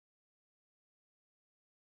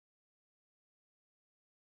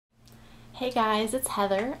Hey guys, it's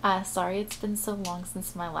Heather. Sorry it's been so long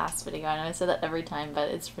since my last video. I know I say that every time, but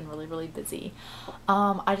it's been really busy.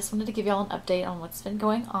 I just wanted to give y'all an update on what's been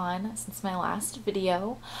going on since my last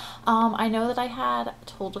video. I know that I had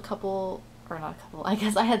told a couple, or not a couple, I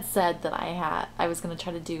guess I had said that I was going to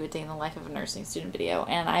try to do a day in the life of a nursing student video,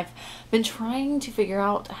 and I've been trying to figure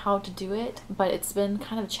out how to do it, but it's been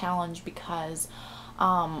kind of a challenge because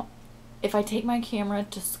if I take my camera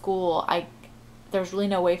to school, there's really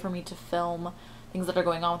no way for me to film things that are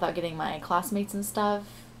going on without getting my classmates and stuff,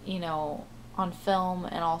 on film,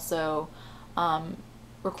 and also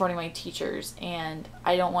recording my teachers. And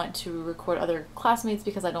I don't want to record other classmates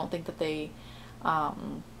because I don't think that they,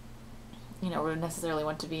 would necessarily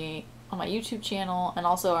want to be on my YouTube channel. And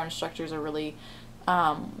also our instructors are really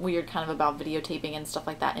weird kind of about videotaping and stuff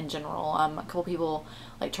like that in general. A couple people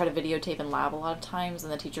like try to videotape in lab a lot of times,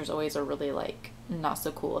 and the teachers always are really like not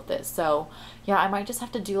so cool with this. So yeah, I might just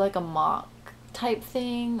have to do like a mock type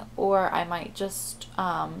thing, or I might just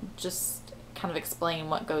kind of explain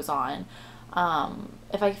what goes on.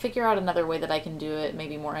 If I figure out another way that I can do it,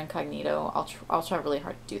 maybe more incognito, I'll try really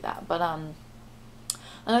hard to do that. But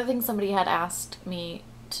another thing somebody had asked me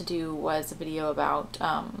to do was a video about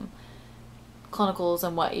clinicals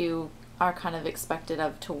and what you are kind of expected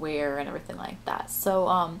of to wear and everything like that.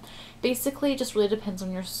 So basically it just really depends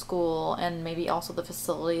on your school and maybe also the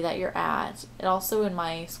facility that you're at. It also, in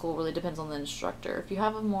my school, really depends on the instructor. If you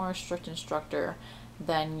have a more strict instructor,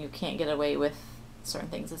 then you can't get away with certain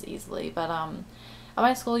things as easily. But at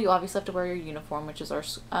my school, you obviously have to wear your uniform, which is our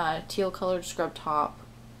teal colored scrub top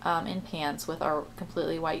and pants with our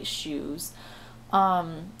completely white shoes.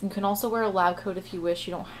 You can also wear a lab coat if you wish.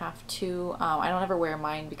 You don't have to. I don't ever wear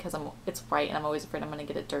mine because it's white and I'm always afraid I'm going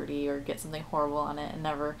to get it dirty or get something horrible on it and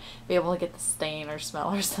never be able to get the stain or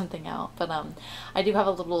smell or something out. But I do have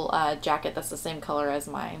a little jacket that's the same color as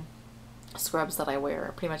my scrubs that I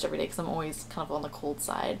wear pretty much every day because I'm always kind of on the cold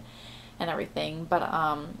side and everything. But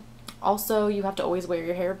also you have to always wear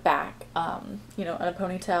your hair back, in a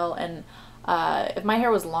ponytail. And if my hair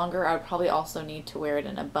was longer, I would probably also need to wear it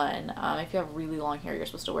in a bun. If you have really long hair, you're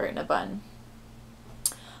supposed to wear it in a bun.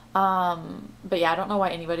 But yeah, I don't know why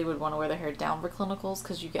anybody would want to wear their hair down for clinicals,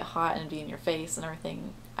 because you get hot and it'd be in your face and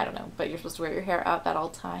everything. I don't know, but you're supposed to wear your hair up at all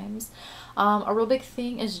times. A real big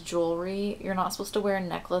thing is jewelry. You're not supposed to wear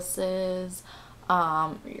necklaces.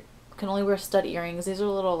 You can only wear stud earrings. These are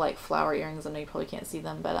little like flower earrings. I know you probably can't see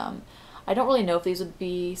them, but I don't really know if these would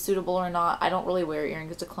be suitable or not. I don't really wear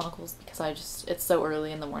earrings to clinicals because it's so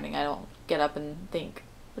early in the morning. I don't get up and think,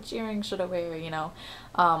 which earrings should I wear,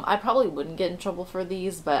 I probably wouldn't get in trouble for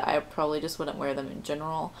these, but I probably just wouldn't wear them in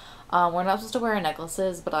general. We're not supposed to wear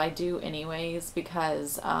necklaces, but I do anyways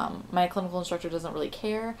because my clinical instructor doesn't really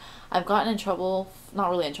care. I've gotten in trouble, not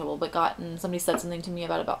really in trouble, but somebody said something to me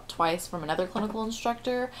about twice from another clinical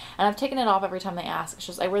instructor, and I've taken it off every time they ask. It's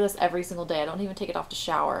just I wear this every single day. I don't even take it off to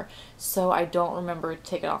shower, so I don't remember to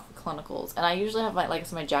take it off for clinicals. And I usually have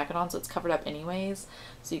my jacket on, so it's covered up anyways,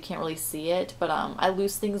 so you can't really see it. But I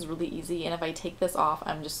lose things really easy, and if I take this off,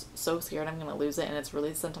 I'm just so scared I'm gonna lose it, and it's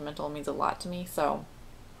really sentimental. It means a lot to me, so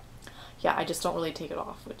yeah, I just don't really take it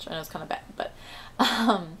off, which I know is kind of bad, but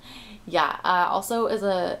yeah. Also,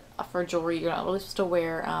 for jewelry, you're not really supposed to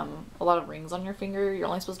wear a lot of rings on your finger. You're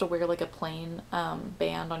only supposed to wear like a plain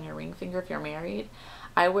band on your ring finger if you're married.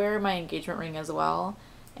 I wear my engagement ring as well,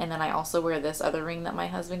 and then I also wear this other ring that my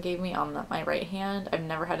husband gave me on my right hand. I've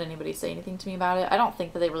never had anybody say anything to me about it. I don't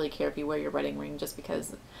think that they really care if you wear your wedding ring, just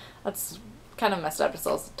because that's kind of messed up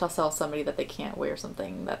to tell somebody that they can't wear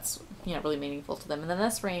something that's really meaningful to them. And then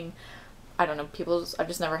this ring, I don't know, I've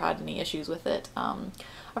just never had any issues with it. I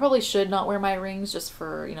probably should not wear my rings just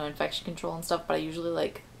for, infection control and stuff, but I usually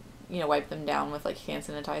wipe them down with like hand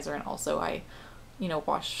sanitizer, and also I,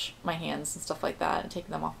 wash my hands and stuff like that and take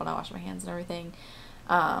them off when I wash my hands and everything.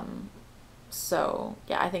 So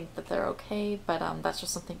yeah, I think that they're okay, but that's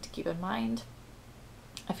just something to keep in mind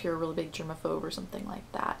if you're a really big germaphobe or something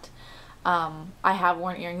like that. I have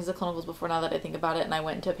worn earrings to clinicals before, now that I think about it, and I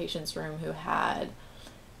went into a patient's room who had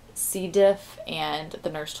C. diff, and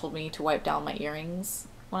the nurse told me to wipe down my earrings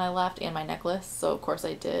when I left and my necklace, so of course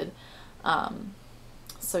I did.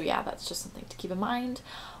 So yeah, that's just something to keep in mind.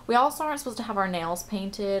 We also aren't supposed to have our nails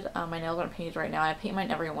painted. My nails aren't painted right now. I paint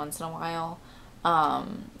mine every once in a while,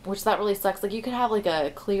 which that really sucks. Like, you could have like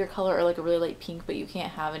a clear color or like a really light pink, but you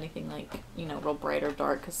can't have anything like, real bright or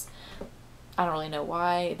dark, because I don't really know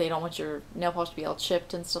why. They don't want your nail polish to be all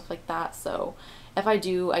chipped and stuff like that. So if I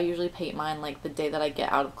do, I usually paint mine like the day that I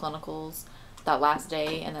get out of clinicals. that last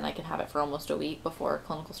day, and then I can have it for almost a week before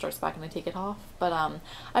clinical starts back and I take it off. But I'm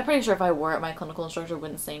pretty sure if I wore it, my clinical instructor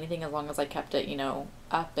wouldn't say anything as long as I kept it, you know,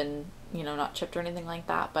 up and, you know, not chipped or anything like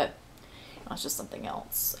that. But that's just something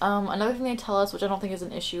else. Another thing they tell us, which I don't think is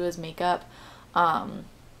an issue, is makeup.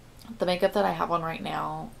 The makeup that I have on right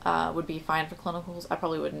now would be fine for clinicals. I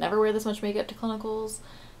probably would never wear this much makeup to clinicals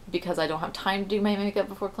because I don't have time to do my makeup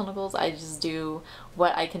before clinicals. I just do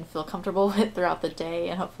what I can feel comfortable with throughout the day,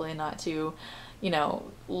 and hopefully not to, you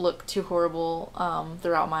know, look too horrible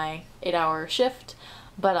throughout my 8-hour shift.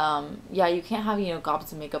 But yeah, you can't have, you know,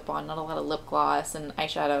 gobs of makeup on, not a lot of lip gloss and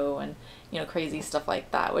eyeshadow and, you know, crazy stuff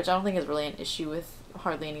like that, which I don't think is really an issue with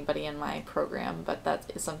hardly anybody in my program, but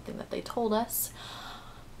that is something that they told us.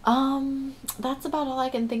 That's about all I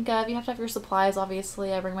can think of. You have to have your supplies,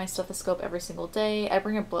 obviously. I bring my stethoscope every single day. I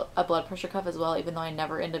bring a blood pressure cuff as well, even though I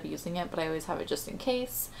never end up using it, but I always have it just in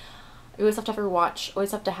case. You always have to have your watch,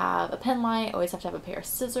 always have to have a pen light, always have to have a pair of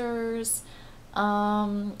scissors.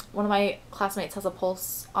 One of my classmates has a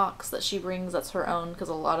pulse ox that she brings that's her own, because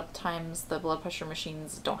a lot of times the blood pressure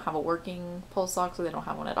machines don't have a working pulse ox, or they don't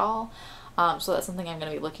have one at all. So that's something I'm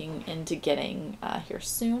going to be looking into getting here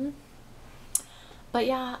soon. But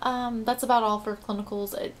yeah, that's about all for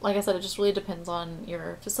clinicals. Like I said, it just really depends on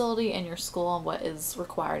your facility and your school and what is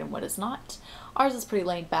required and what is not. Ours is pretty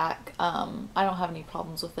laid back. I don't have any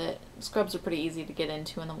problems with it. Scrubs are pretty easy to get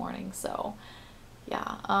into in the morning, so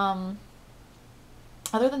yeah.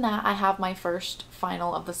 Other than that, I have my first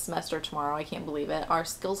final of the semester tomorrow. I can't believe it. Our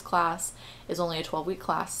skills class is only a 12-week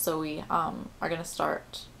class, so we are going to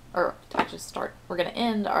start, or actually start, we're going to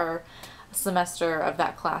end our semester of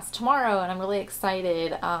that class tomorrow, and I'm really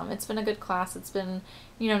excited. It's been a good class. It's been,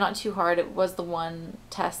 you know, not too hard. It was the one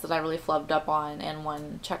test that I really flubbed up on and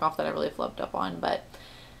one checkoff that I really flubbed up on, but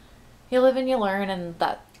you live and you learn, and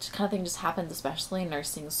that kind of thing just happens, especially in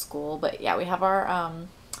nursing school. But yeah, we have our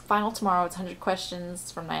final tomorrow. It's 100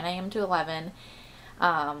 questions from 9 a.m. to 11.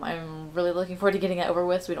 I'm really looking forward to getting it over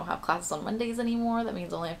with, so we don't have classes on Mondays anymore. That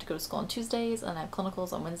means I only have to go to school on Tuesdays, and I have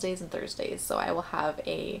clinicals on Wednesdays and Thursdays, so I will have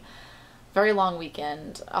a very long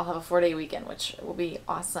weekend. I'll have a 4-day weekend, which will be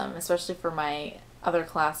awesome, especially for my other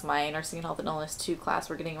class, my Nursing and Health and Illness 2 class.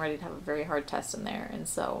 We're getting ready to have a very hard test in there, and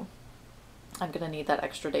so I'm going to need that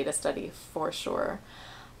extra day to study for sure.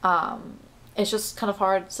 It's just kind of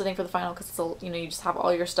hard sitting for the final because, you know, you just have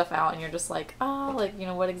all your stuff out and you're just like, oh, like, you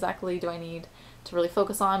know, what exactly do I need to really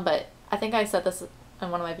focus on? But I think I said this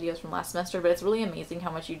in one of my videos from last semester, but it's really amazing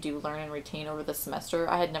how much you do learn and retain over the semester.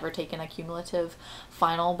 I had never taken a cumulative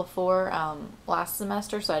final before last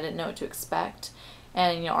semester, so I didn't know what to expect.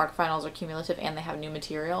 And, you know, ARC finals are cumulative and they have new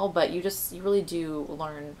material, but you really do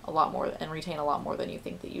learn a lot more and retain a lot more than you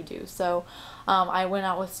think that you do. So I went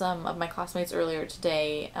out with some of my classmates earlier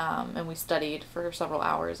today, and we studied for several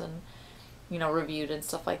hours and, you know, reviewed and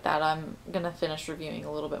stuff like that. I'm going to finish reviewing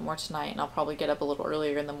a little bit more tonight, and I'll probably get up a little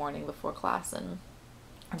earlier in the morning before class and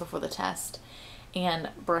before the test and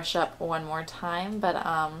brush up one more time. But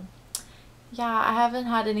yeah, I haven't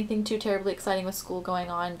had anything too terribly exciting with school going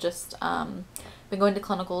on. Just been going to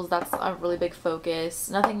clinicals. That's a really big focus.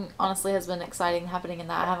 Nothing honestly has been exciting happening in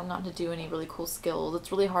that. I haven't gotten to do any really cool skills.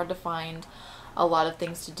 It's really hard to find a lot of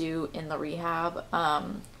things to do in the rehab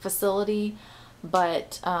facility,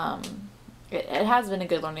 but it has been a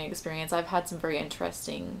good learning experience. I've had some very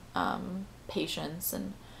interesting patients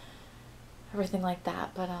and everything like that,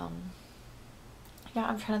 but yeah,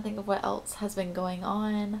 I'm trying to think of what else has been going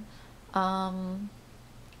on.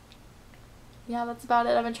 Yeah, that's about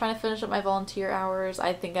it. I've been trying to finish up my volunteer hours.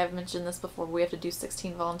 I think I've mentioned this before, but we have to do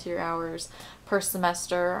 16 volunteer hours per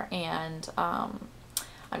semester, and I'm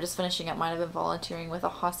just finishing up mine. I've been volunteering with a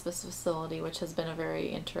hospice facility, which has been a very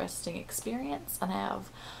interesting experience, and I have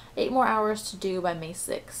 8 more hours to do by May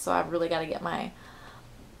 6th, so I've really got to get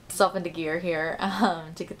myself into gear here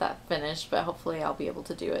to get that finished, but hopefully I'll be able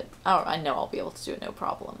to do it. Oh, I know I'll be able to do it, no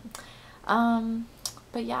problem.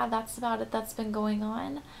 But yeah, that's about it. That's been going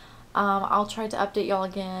on. I'll try to update y'all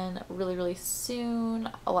again really soon,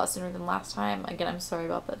 a lot sooner than last time. Again, I'm sorry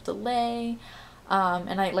about the delay.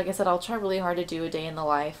 And like I said, I'll try really hard to do a day in the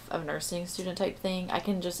life of nursing student type thing. I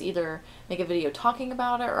can just either make a video talking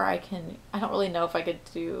about it, or I don't really know if I could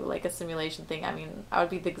do like a simulation thing. I mean, I would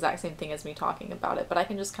be the exact same thing as me talking about it, but I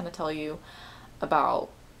can just kind of tell you about,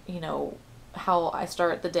 you know, how I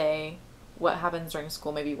start the day, what happens during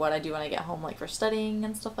school, maybe what I do when I get home, like for studying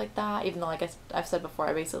and stuff like that. Even though, like I've said before,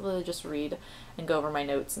 I basically just read and go over my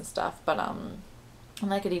notes and stuff. But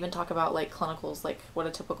and I could even talk about like clinicals, like what a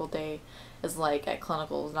typical day is like at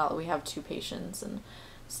clinicals now that we have 2 patients and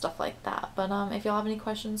stuff like that. But if y'all have any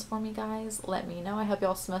questions for me, guys, let me know. I hope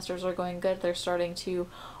y'all semesters are going good. They're starting to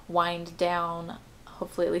wind down,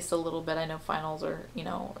 hopefully at least a little bit. I know finals are, you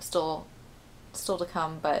know, still to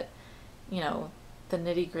come, but you know, the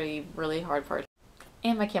nitty-gritty really hard parts.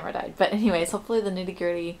 And my camera died. But anyways, hopefully the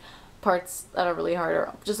nitty-gritty parts that are really hard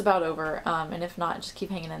are just about over, and if not, just keep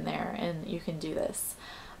hanging in there and you can do this.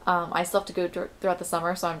 I still have to go throughout the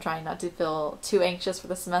summer, so I'm trying not to feel too anxious for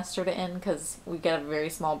the semester to end because we get a very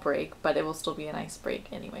small break, but it will still be a nice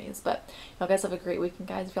break anyways. But y'all guys have a great weekend,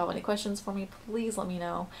 guys. If y'all have any questions for me, please let me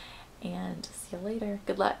know, and see you later.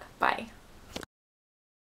 Good luck. Bye.